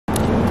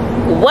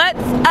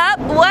What's up?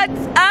 What's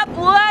up?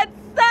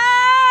 What's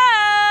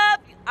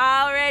up? You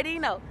already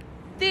know.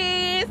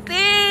 This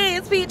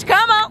is Peach.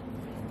 Come on.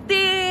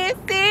 This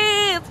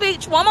is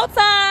Peach. One more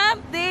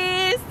time.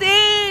 This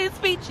is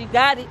Peach. You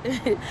got it.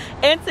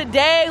 And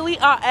today we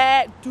are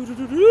at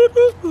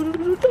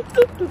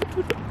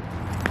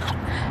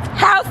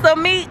House of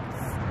Meats,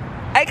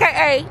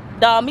 aka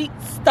the meat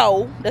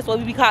Stoe. That's what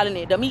we be calling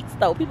it, the meat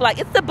Stoe. People like,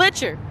 it's the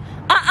butcher.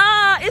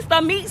 It's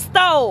the meat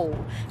Stoe.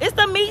 It's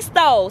the meat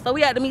Stoe. So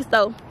we at the meat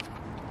Stoe.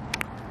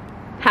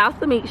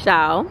 House of Meat,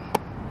 y'all.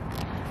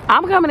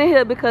 I'm coming in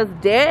here because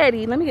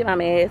Daddy, let me get my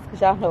mask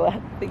because y'all know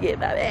I forget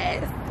my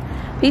mask.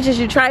 Peaches,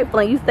 you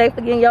trifling. You stay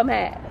forgetting your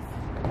mask.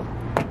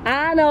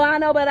 I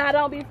know, but I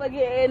don't be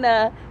forgetting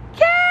the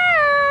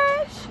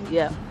cash.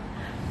 Yeah.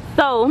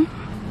 So,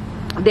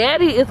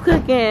 Daddy is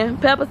cooking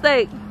pepper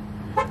steak.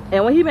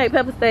 And when he make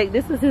pepper steak,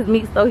 this is his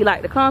meat Stoe he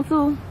like to come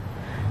to.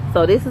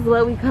 So this is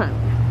where we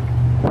come.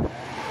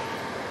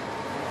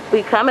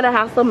 We come in the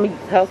House of Meat.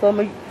 House of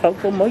Meat.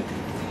 House of Meat.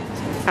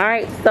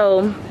 Alright,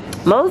 so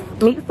most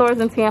meat stores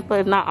in Tampa,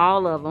 if not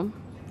all of them,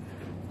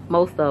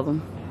 most of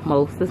them,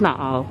 it's not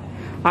all,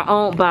 are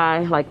owned by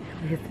like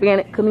the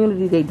Hispanic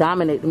community. They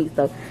dominate the meat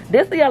stuff.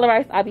 This is the yellow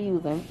rice I be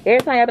using.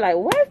 Every time I be like,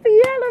 what's the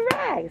yellow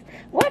rice?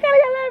 What kind of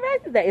yellow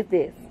rice is that? It's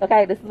this.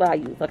 Okay, this is what I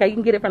use. Okay, you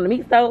can get it from the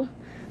meat store.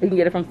 You can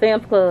get it from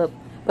Sam's Club.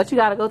 But you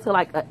gotta go to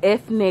like an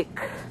ethnic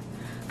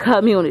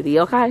community,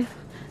 okay?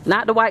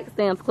 Not the white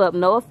Sam's Club.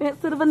 No offense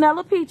to the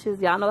vanilla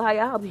peaches. Y'all know how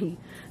y'all be.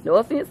 No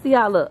offense to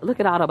y'all. Look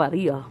at all the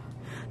barilla.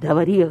 The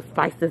barilla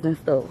spices and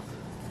stuff.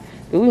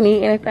 Do we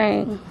need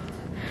anything?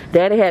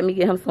 Daddy had me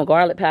get him some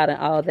garlic powder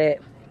and all that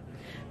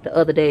the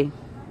other day.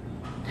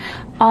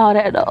 All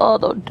that the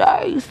other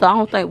day. So I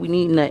don't think we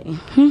need nothing.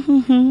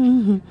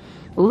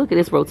 Well, look at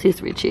this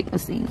rotisserie chicken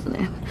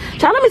seasoning.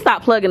 Child, let me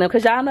stop plugging them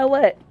because y'all know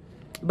what?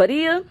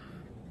 Barilla,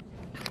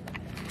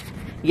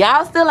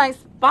 y'all still ain't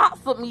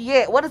sponsored me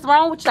yet. What is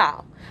wrong with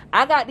y'all?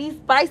 I got these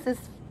spices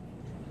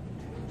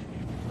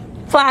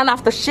flying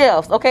off the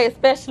shelves, okay?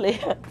 Especially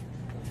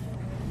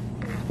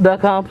the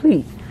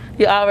complete.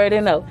 You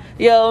already know.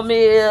 Your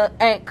meal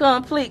ain't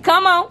complete.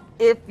 Come on.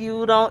 If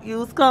you don't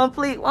use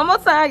complete. One more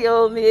time.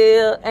 Your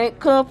meal ain't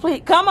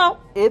complete. Come on.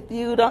 If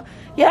you don't.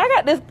 Yeah, I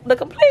got this, the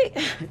complete.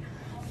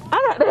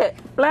 I got that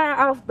flying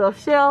off the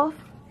shelf.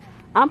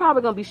 I'm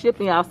probably going to be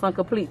shipping y'all some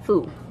complete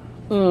too.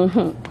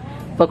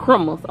 For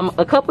Christmas.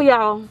 A couple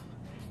y'all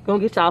going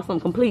to get y'all some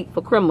complete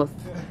for Christmas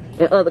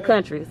in other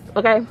countries.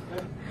 Okay?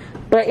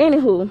 But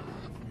anywho,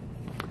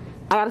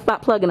 I got to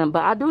stop plugging them.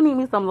 But I do need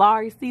me some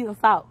Lawry's seasoned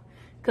salt.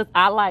 Because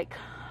I like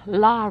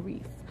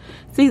Lawry's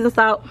seasoned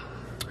salt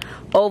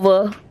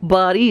over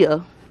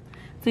Barilla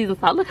seasoned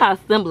salt. Look how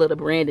similar the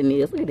branding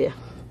is. Look at that.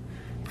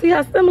 See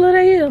how similar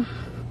they is?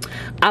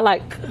 I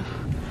like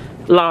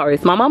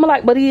Lawry's. My mama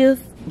like Barilla's,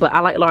 but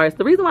I like Lawry's.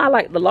 The reason why I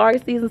like the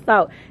Lawry's seasoned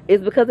salt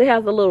is because it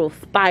has a little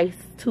spice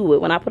to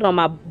it. When I put it on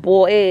my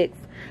boiled eggs,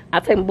 I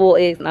take my boiled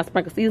eggs and I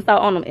sprinkle seasoned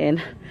salt on them,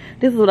 and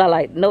this is what I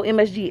like. No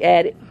MSG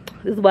added.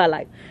 This is what I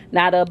like.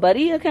 Now the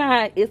Barilla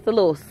kind, it's a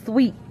little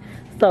sweet.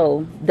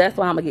 So that's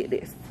why I'm gonna get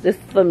this. This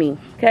is for me,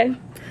 okay?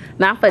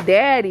 Now for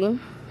Daddy,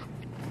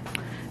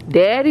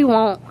 Daddy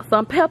wants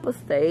some pepper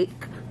steak,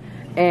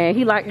 and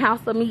he like House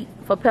of Meat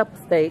for pepper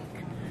steak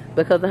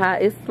because of how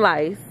it's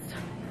sliced.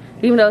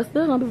 Even though it's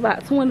still gonna be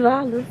about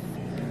 $20.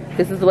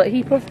 This is what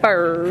he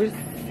prefers.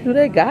 Do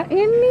they got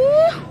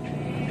any?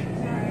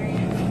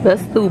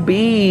 Let's do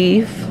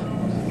beef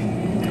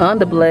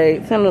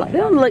underblades. They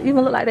don't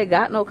even look like they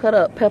got no cut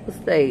up pepper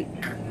steak.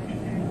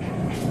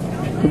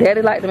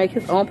 Daddy like to make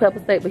his own pepper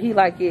steak, but he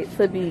like it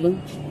to be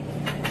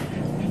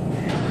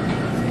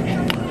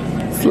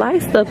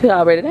sliced up here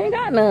already. They ain't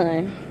got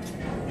none.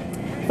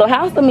 So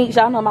House of Meat,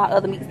 y'all know my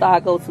other meat store I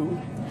go to.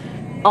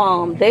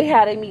 They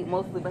have their meat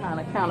mostly behind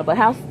the counter, but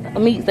House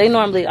of Meats, they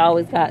normally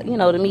always got, you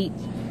know, the meat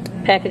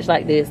packaged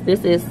like this.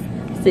 This is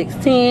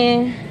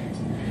 $6.10.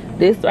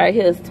 This right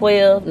here is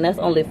 $12, and that's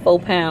only 4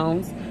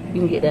 pounds.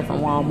 You can get that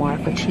from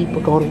Walmart for cheaper.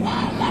 Go to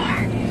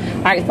Walmart.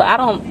 All right, so I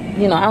don't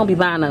be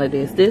buying none of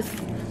this. This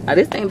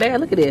ain't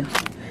bad. Look at this.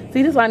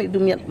 See, this is why I need to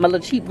do my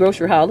little cheap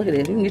grocery haul. Look at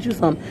this. You can get you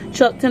some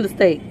chuck tender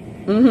steak.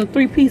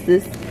 3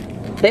 pieces.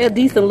 They're a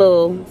decent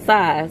little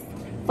size.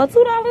 For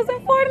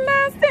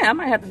 $2.49. I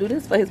might have to do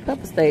this for his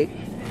pepper steak.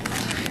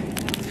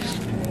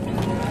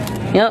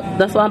 Yep,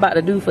 that's what I'm about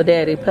to do for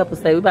Daddy, pepper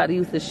steak. We're about to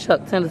use this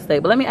chuck tender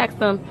steak. But let me ask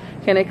them,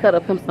 can they cut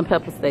up him some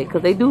pepper steak?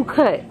 Because they do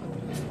cut.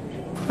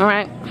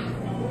 Alright.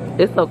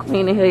 It's so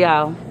clean in here,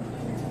 y'all.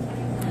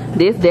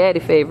 This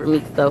Daddy favorite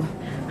meat though.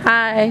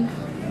 Hi.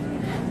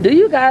 Do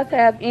you guys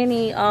have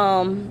any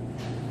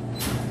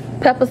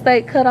pepper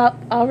steak cut up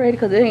already?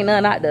 Because there ain't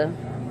none out there.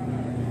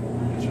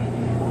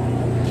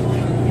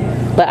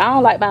 But I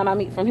don't like buying my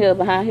meat from here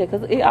behind here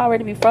because it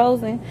already be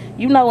frozen.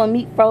 You know when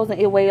meat frozen,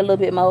 it weigh a little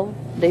bit more.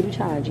 They be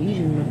trying to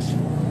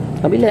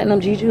Giju. I'll be letting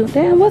them Giju.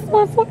 Damn, what's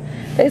one for?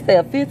 They say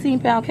a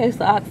 15-pound case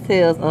of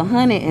oxtails,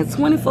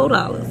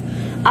 $124.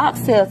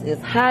 Oxtails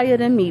is higher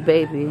than me,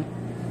 baby.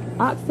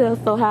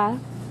 Oxtails so high.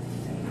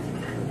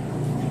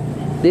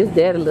 This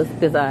Daddy looks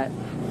bizarre.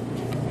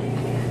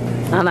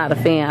 I'm not a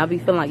fan. I be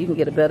feeling like you can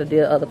get a better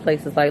deal other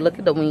places. Like, look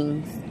at the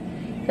wings.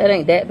 That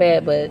ain't that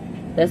bad, but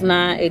that's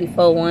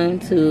 $9.84. 1,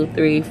 2,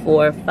 3,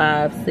 4,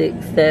 5,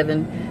 6,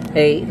 7,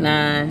 8,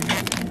 9,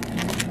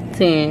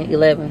 10,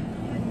 11.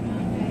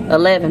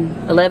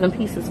 11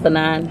 pieces for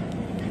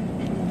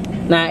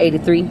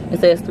 $9.83. It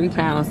says 3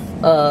 pounds.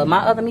 My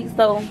other meats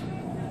though,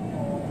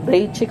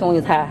 they chicken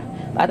wings high.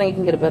 I think you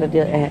can get a better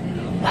deal at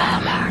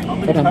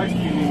Walmart. It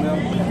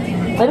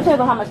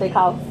depends on how much they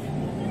cost.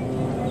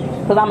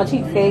 Cause I'm a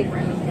cheapskate.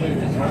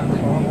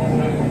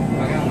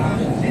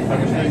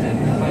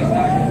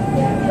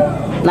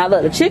 Now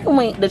look,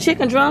 the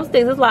chicken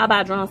drumsticks. This is why I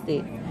buy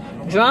drumsticks.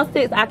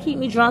 Drumsticks, I keep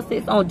me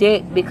drumsticks on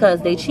deck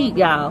because they cheap,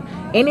 y'all.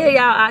 Any of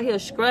y'all out here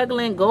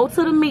struggling, go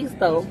to the meat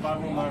store.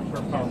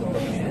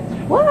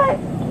 What?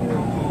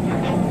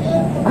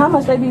 How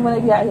much they be when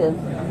they be out here?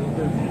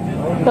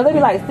 Cause they be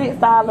like $6.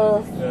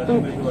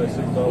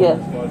 Yeah.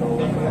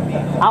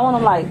 I want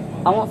them like,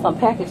 I want some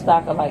package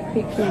stock of like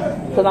pick two,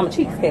 cause I'm a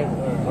cheapskate.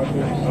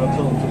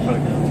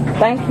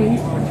 Thank you.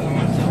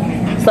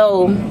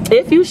 So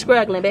if you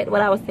struggling, back to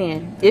what I was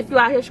saying, if you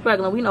out here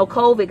struggling, we know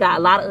COVID got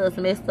a lot of us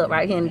messed up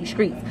right here in these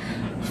streets.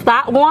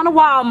 Stop going to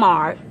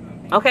Walmart,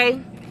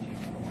 okay?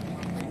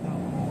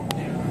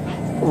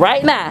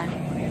 Right now,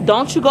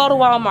 don't you go to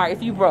Walmart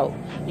if you broke.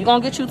 You're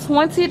gonna get you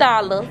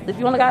 $20 if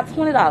you only got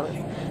 $20.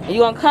 And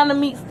you're gonna come to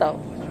meat store.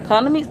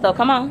 Come to meat store,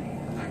 come on.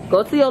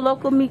 Go to your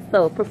local meat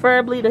store,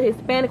 preferably the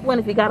Hispanic one.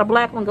 If you got a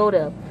black one, go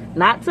there.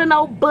 Not to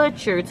no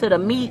butcher, to the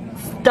meat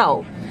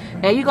store.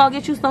 And you're gonna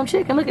get you some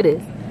chicken. Look at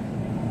this.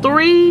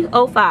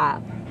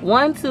 $3.05.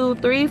 1, 2,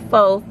 3,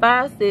 4,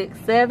 5, 6,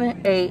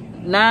 7, 8,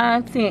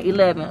 9, 10,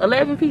 11.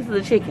 11 pieces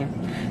of chicken.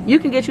 You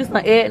can get you some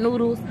egg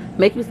noodles,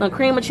 make you some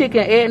cream of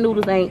chicken. Egg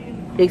noodles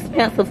ain't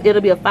expensive.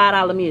 It'll be a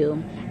 $5 meal.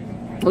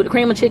 With the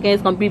cream of chicken,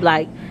 it's gonna be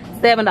like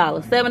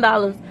 $7.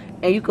 $7,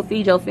 and you can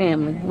feed your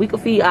family. We can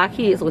feed our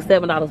kids with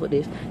 $7 with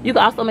this. You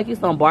can also make you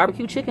some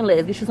barbecue chicken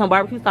legs. Get you some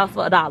barbecue sauce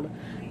for $1.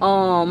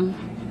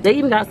 They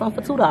even got some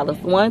for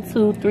 $2. 1,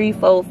 2, 3,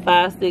 4,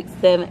 5, 6,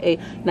 7, 8,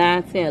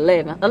 9, 10,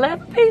 11.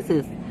 11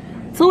 pieces.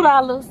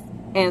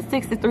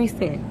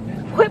 $2.63.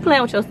 Quit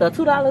playing with yourself.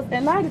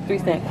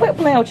 $2.93. Quit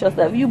playing with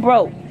yourself. You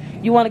broke.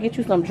 You want to get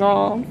you some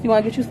drums. You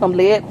want to get you some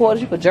leg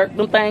quarters. You could jerk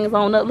them things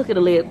on up. Look at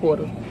the leg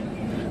quarters.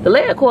 The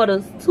leg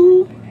quarters,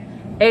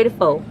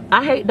 $2.84.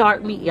 I hate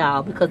dark meat,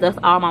 y'all, because that's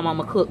all my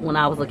mama cooked when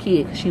I was a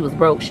kid. She was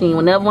broke. She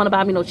would never want to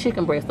buy me no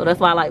chicken breast, so that's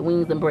why I like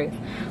wings and breast.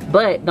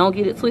 But don't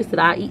get it twisted.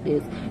 I eat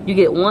this. You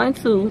get 1,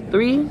 2,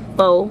 3,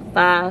 4,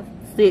 5,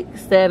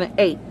 6, 7,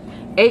 8.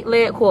 8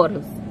 leg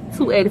quarters,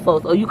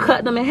 $2.84. So you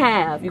cut them in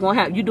half. You're gonna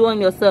have you doing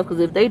it yourself, because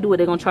if they do it,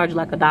 they're gonna charge you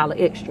like $1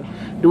 extra.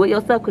 Do it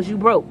yourself because you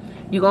broke.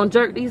 You're gonna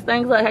jerk these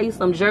things up. Have you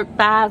some jerk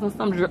thighs and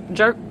some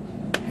jerk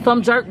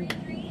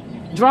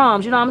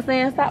drums. You know what I'm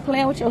saying? Stop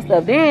playing with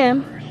yourself.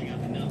 Then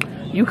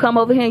you come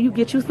over here and you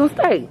get you some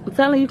steak. I'm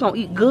telling you, you're gonna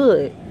eat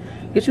good.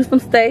 Get you some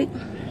steak.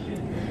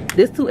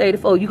 This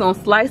 $2.84. You're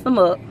gonna slice them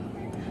up.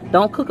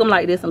 Don't cook them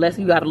like this unless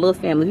you got a little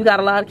family. If you got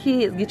a lot of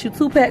kids, get you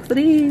 2 packs of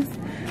these.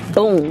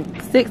 Boom,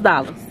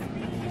 $6.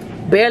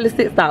 Barely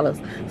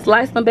 $6.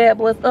 Slice them bad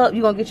boys up.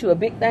 You're gonna get you a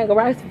big thing of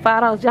rice for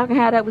 $5. Y'all can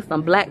have that with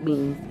some black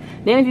beans.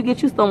 Then if you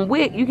get you some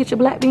wick, you get your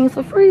black beans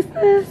for free,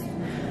 sis.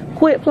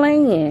 Quit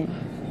playing.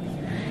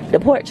 The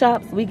pork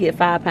chops, we get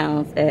 5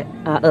 pounds at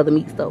our other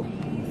meat store.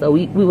 So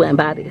we wouldn't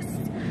buy this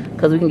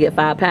because we can get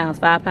 5 pounds.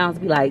 5 pounds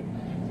would be like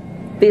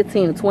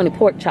 15 to 20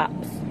 pork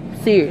chops.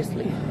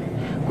 Seriously.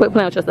 Quit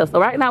playing with yourself. So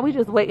right now we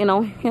just waiting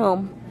on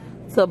him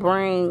to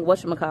bring,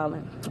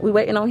 whatchamacallit. We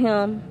waiting on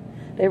him.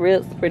 They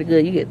ribs pretty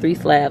good. You get 3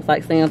 slabs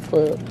like Sam's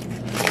Club.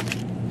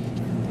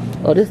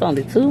 Oh, this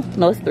only 2?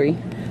 No, it's 3.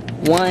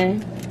 1,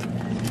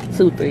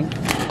 2, 3.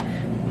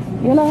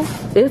 You know,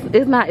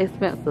 it's not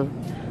expensive.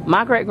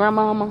 My great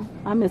grandmama,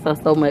 I miss her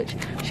so much.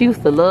 She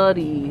used to love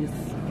these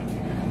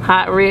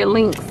hot red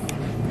links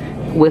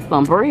with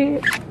some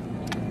bread.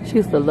 She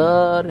used to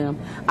love them.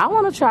 I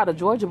want to try the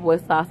Georgia Boy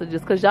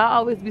sausages because y'all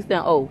always be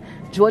saying, oh,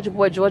 Georgia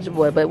Boy, Georgia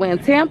Boy. But when in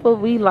Tampa,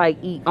 we like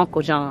eat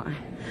Uncle John.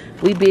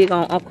 We big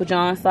on Uncle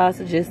John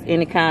sausages,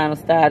 any kind of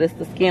style. It's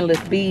the skinless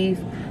beef,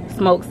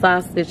 smoked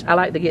sausage. I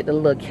like to get the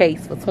little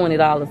case for $20,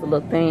 a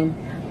little thing.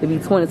 It'd be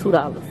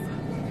 $22.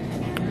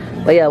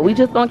 But yeah, we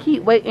just gonna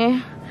keep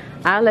waiting.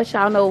 I'll let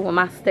y'all know when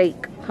my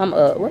steak come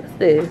up. What's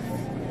this?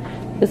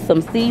 It's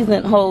some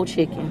seasoned whole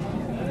chicken.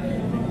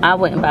 I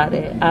wouldn't buy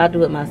that. I'll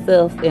do it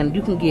myself. And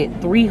you can get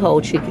 3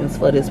 whole chickens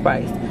for this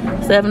price.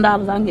 $7,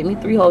 I can get me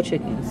 3 whole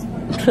chickens.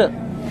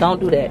 Don't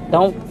do that.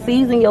 Don't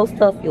season your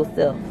stuff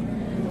yourself.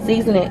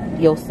 Season it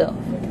yourself.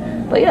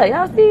 But yeah,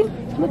 y'all see?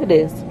 Look at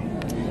this.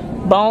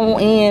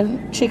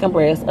 Bone-in chicken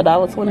breast,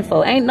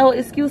 $1.24. Ain't no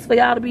excuse for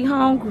y'all to be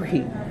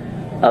hungry.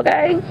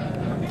 Okay?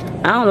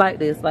 I don't like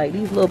this. Like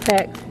these little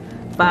packs.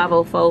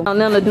 $5.04. I'm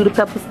gonna do the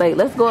pepper steak.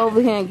 Let's go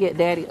over here and get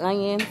daddy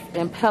onions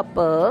and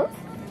peppers.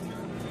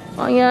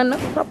 Onion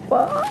and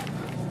pepper.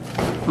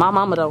 My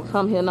mama don't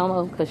come here no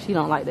more because she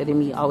don't like that in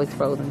meat always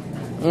frozen.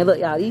 And look,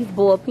 y'all, these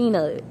boiled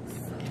peanuts.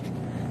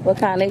 What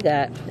kind they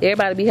got?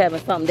 Everybody be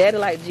having something. Daddy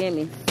like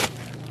Jimmy's.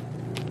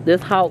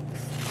 This Hawks.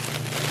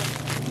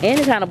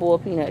 Any kind of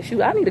boiled peanuts.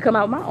 Shoot, I need to come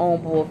out with my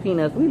own boiled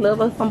peanuts. We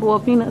love us some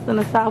boiled peanuts in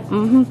the South.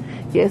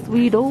 Yes,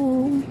 we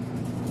do.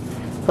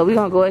 So we're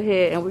gonna go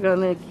ahead and we're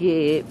gonna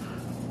get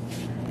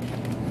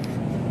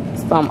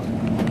some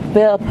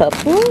bell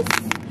peppers.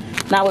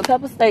 Now with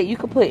pepper steak, you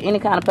could put any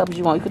kind of peppers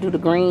you want. You could do the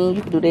green,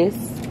 you could do this.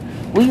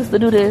 We used to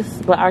do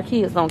this, but our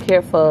kids don't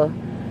care for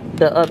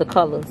the other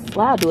colors.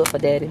 Well, I'll do it for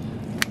daddy.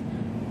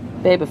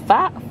 Baby,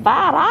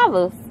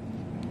 $5?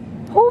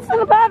 Who's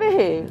finna buy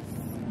this?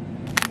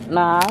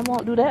 Nah, I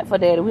won't do that for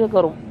daddy. We'll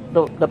go to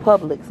the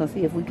Publix and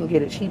see if we can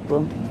get it cheaper.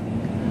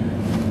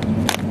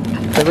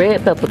 The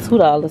red pepper,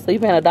 $2. So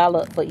you're paying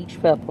 $1 for each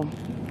pepper.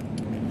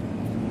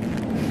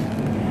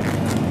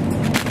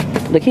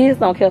 The kids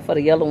don't care for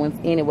the yellow ones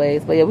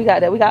anyways. But yeah, we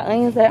got that. We got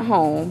onions at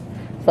home.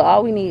 So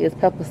all we need is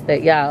pepper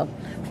steak, y'all.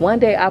 One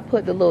day I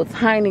put the little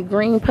tiny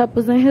green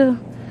peppers in here.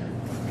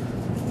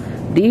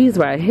 These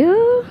right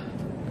here.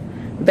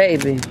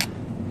 Baby.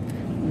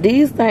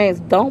 These things,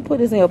 don't put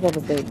this in your pepper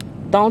steak.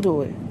 Don't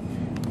do it.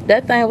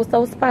 That thing was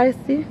so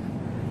spicy.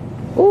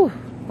 Ooh.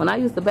 When I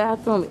used the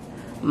bathroom,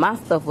 my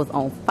stuff was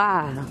on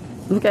fire.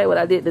 Okay, what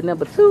I did to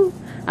number 2.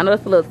 I know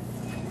it's a little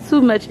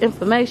too much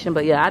information,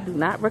 but yeah, I do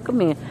not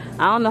recommend.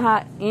 I don't know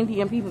how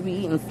Indian people be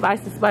eating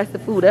spicy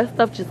food. That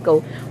stuff just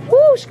go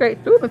whoo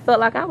straight through me. Felt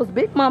like I was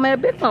Big Mama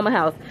at Big Mama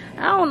house.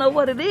 I don't know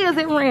what it is.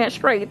 It ran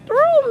straight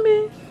through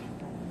me.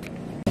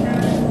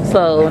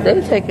 So they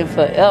taking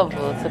forever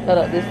to cut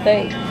up this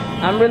steak.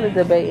 I'm really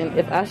debating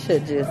if I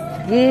should just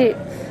get,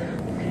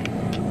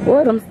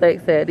 where them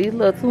steaks at? These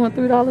little $2 and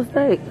 $3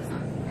 steaks.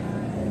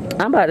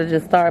 I'm about to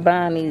just start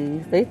buying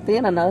these. They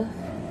thin enough.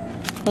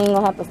 You ain't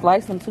gonna have to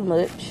slice them too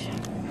much.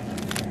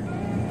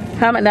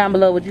 Comment down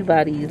below, would you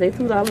buy these? They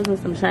 $2 and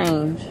some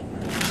change.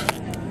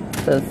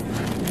 Cause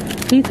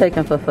he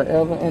taking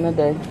forever and a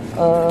day.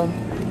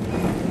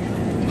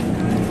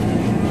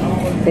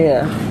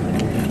 Yeah,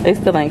 they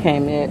still ain't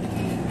came yet.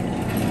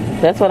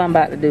 That's what I'm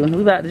about to do.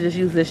 We about to just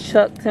use this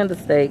chuck tender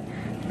steak.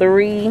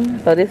 3,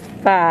 so this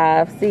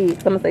 5,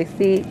 6. I'm gonna say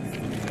 6,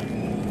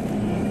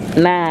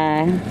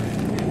 9,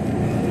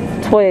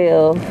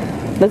 12.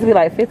 This will be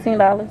like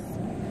 $15.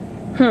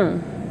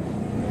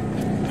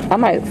 I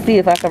might see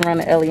if I can run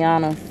to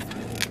Eliana's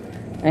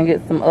and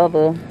get some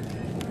other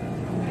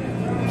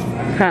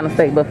kind of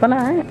steak, but for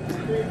now, I ain't.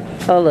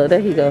 Oh look, there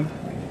he go.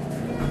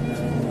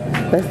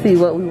 Let's see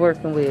what we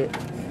working with.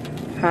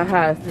 How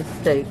high is this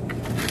steak?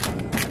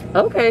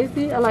 Okay,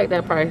 see, I like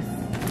that price.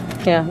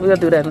 Yeah, we're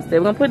gonna do that instead.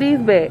 We're gonna put these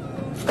back.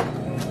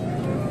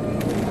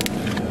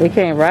 They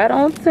came right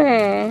on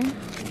 10.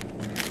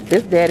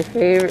 This daddy's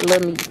favorite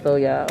little meat store,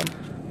 y'all.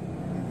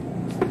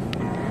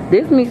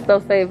 This meat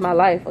store saved my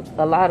life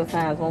a lot of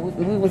times. When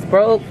we was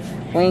broke,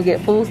 we didn't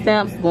get food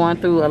stamps, going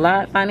through a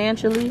lot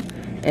financially.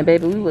 And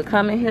baby, we would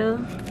come in here.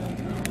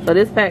 So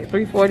this pack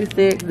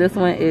 $3.46. This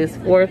one is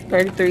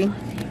 $4.33.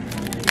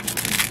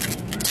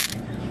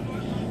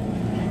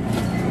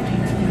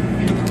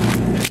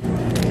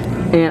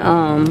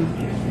 And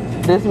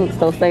this meat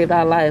store saved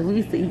our lives. We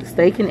used to eat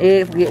steak and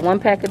eggs. Get 1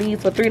 pack of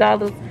these for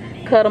 $3.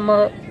 Cut them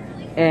up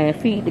and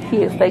feed the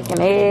kids steak and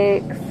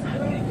eggs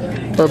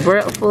for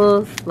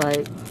breakfast.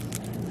 Like,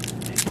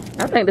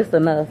 I think this is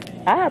enough.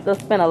 I have to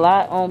spend a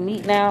lot on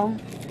meat now.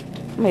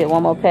 Let me get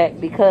 1 more pack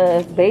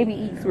because baby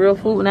eats real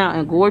food now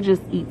and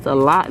Gorgeous eats a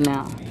lot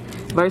now.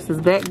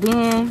 Versus back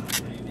then,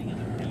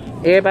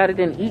 everybody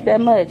didn't eat that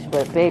much.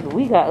 But baby,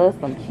 we got us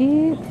some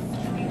kids.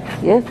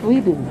 Yes, we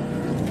do.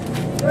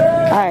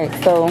 Alright,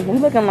 so we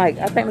looking like,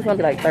 I think it's gonna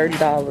be like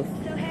 $30.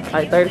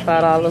 Like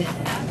 $35.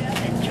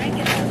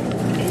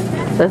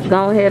 Let's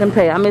go ahead and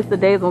pay. I miss the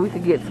days when we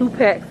could get 2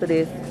 packs of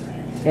this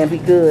and be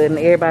good and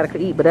everybody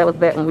could eat. But that was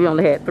back when we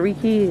only had 3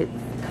 kids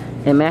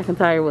and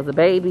McIntyre was a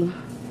baby.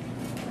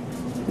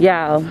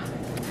 Y'all,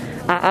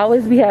 I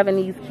always be having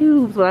these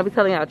cubes when I be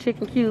telling y'all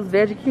chicken cubes,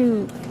 veggie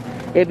cubes.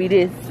 It be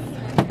this.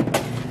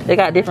 They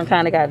got different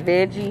kind. They got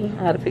veggie.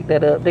 I had to pick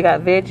that up. They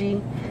got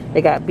veggie.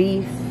 They got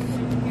beef.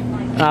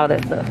 And all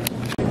that stuff.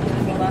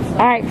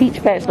 Alright,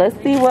 Peach Patch. Let's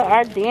see what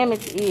our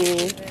damage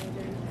is.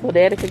 So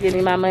daddy could give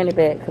me my money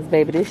back. Because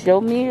baby, this your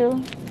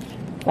meal.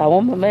 So I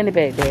want my money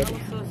back, daddy.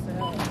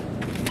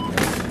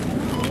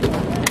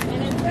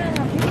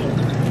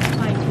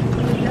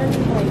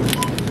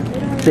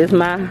 This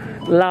my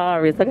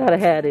Lawry's. I gotta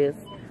have this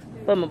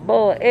for my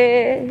boiled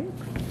eggs.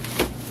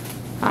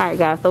 Alright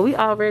guys, so we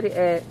already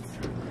at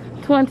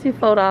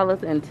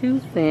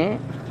 $24.02.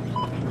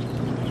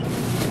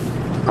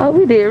 Oh,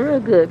 we did real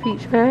good,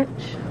 Peach Patch.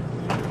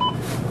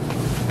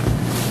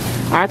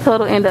 Our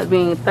total ended up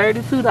being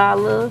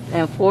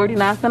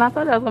 $32.49. I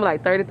thought that was gonna be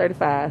like $30,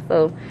 $35.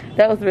 So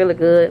that was really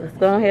good. Let's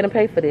go ahead and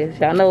pay for this.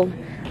 Y'all know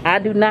I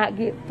do not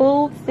get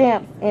food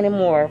stamps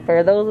anymore.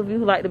 For those of you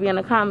who like to be in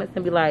the comments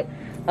and be like,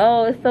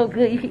 oh, it's so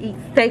good you can eat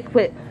steak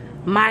with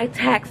my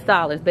tax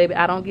dollars. Baby,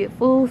 I don't get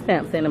food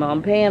stamps anymore.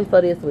 I'm paying for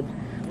this with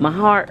my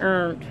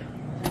hard-earned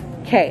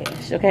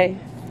cash, okay?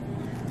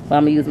 Well,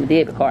 I'm gonna use my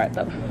debit card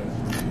though.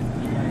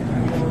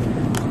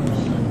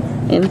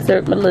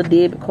 Insert my little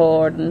debit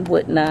card and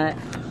whatnot.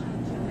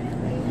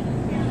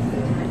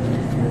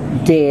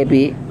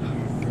 Debit.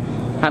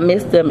 I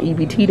missed them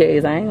EBT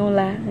days. I ain't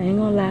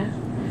gonna lie.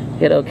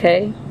 Hit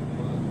okay.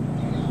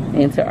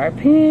 Enter our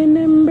PIN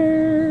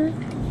number.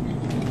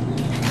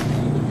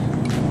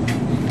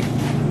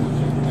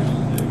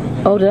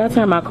 Oh, did I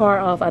turn my car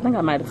off? I think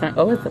I might have turned.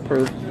 Oh, it's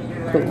approved.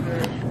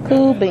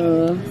 Cool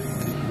beans.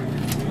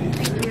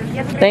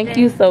 Thank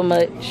you so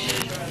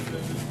much.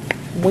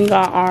 We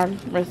got our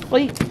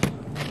receipt.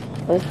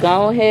 Let's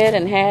go ahead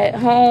and head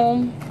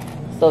home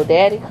so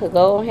Daddy could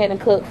go ahead and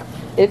cook.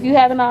 If you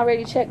haven't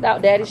already checked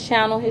out Daddy's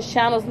channel, his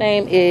channel's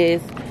name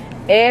is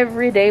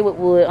Every Day with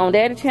Wood. On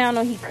Daddy's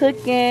channel, he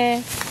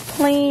cooking,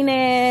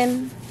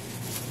 cleaning,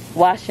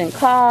 washing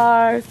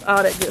cars,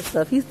 all that good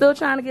stuff. He's still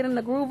trying to get in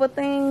the groove of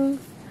things,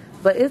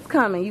 but it's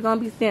coming. You're gonna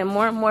be seeing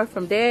more and more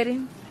from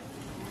Daddy.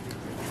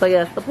 So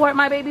yeah, support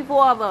my baby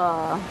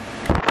father.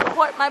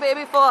 Support my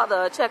baby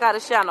father. Check out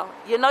his channel.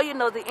 You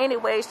know the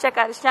anyways. Check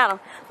out his channel.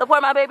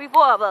 Support my baby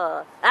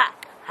father.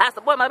 I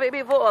support my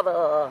baby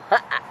father.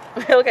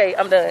 Okay,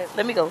 I'm done.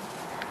 Let me go.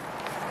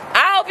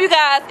 I hope you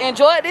guys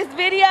enjoyed this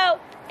video.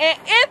 And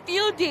if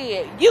you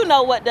did, you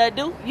know what to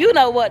do. You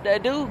know what to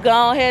do.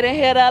 Go ahead and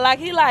hit her like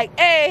he like.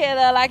 Hey, hit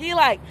her like he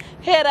like.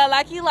 Hit her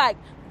like he like.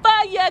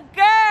 For your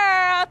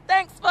girl.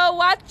 Thanks for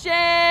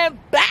watching.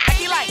 Bye.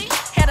 He like.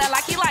 Hit her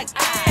like he like.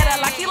 Hit her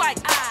like he like.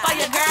 For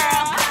your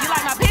girl. You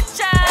like my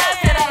pictures.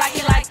 Hit her like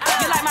he like.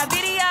 You like my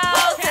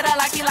videos. Hit her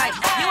like he like.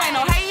 You ain't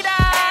no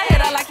hater. Hit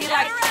her like he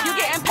like. You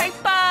getting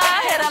paper.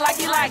 Hit her like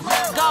he like.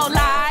 Go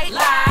like.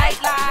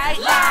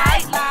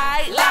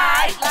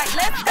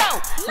 Let's go.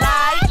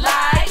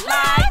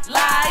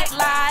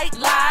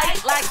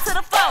 Like to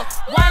the flow.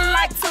 1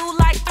 like, 2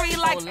 like, 3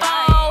 like,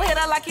 4. Hit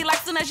her like you like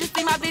soon as you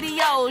see my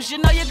videos. You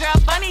know your girl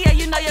funny, yeah,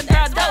 you know your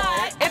girl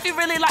dope. If you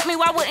really like me,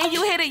 why wouldn't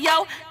you hit it,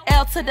 yo?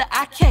 L to the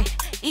IKEY.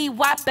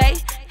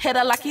 Hit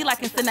her like you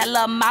like and send that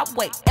love my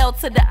way. L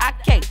to the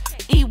IKEY.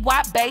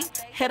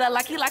 Hit her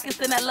like you like and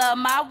send that love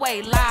my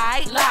way.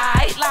 Like.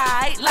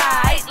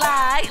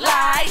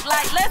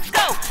 Let's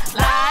go.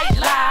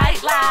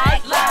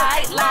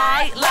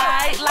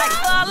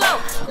 Follow.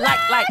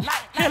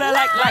 Hit her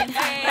like.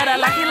 Hit her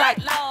like you like.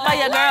 For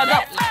your girl go.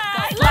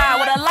 Slide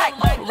with a like.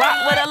 Rock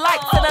with a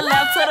like. To the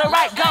left, to the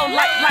right. Go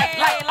like.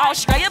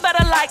 Australia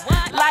better like.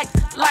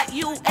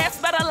 US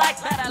better like.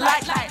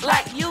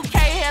 UK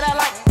hit her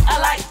like. I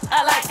like.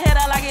 Hit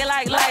her like you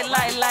like.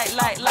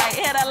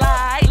 Hit her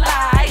like.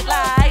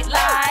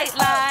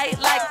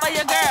 For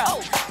your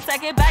girl.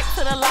 Take it back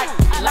to the like.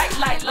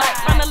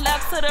 From the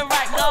left to the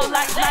right. Go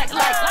like.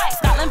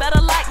 Scotland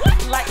better like.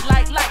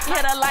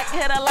 Hit her like.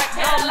 Go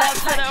left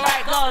to the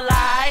right. Go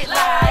like.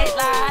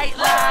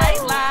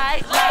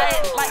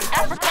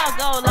 Africa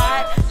go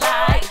like.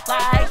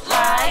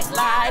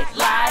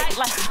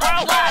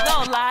 Worldwide go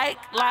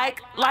like.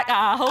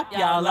 I hope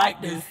y'all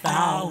like this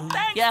sound.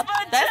 Yep,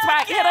 that's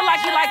right. Hit her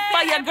like you like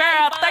for your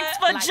girl. Thanks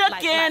for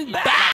juking back.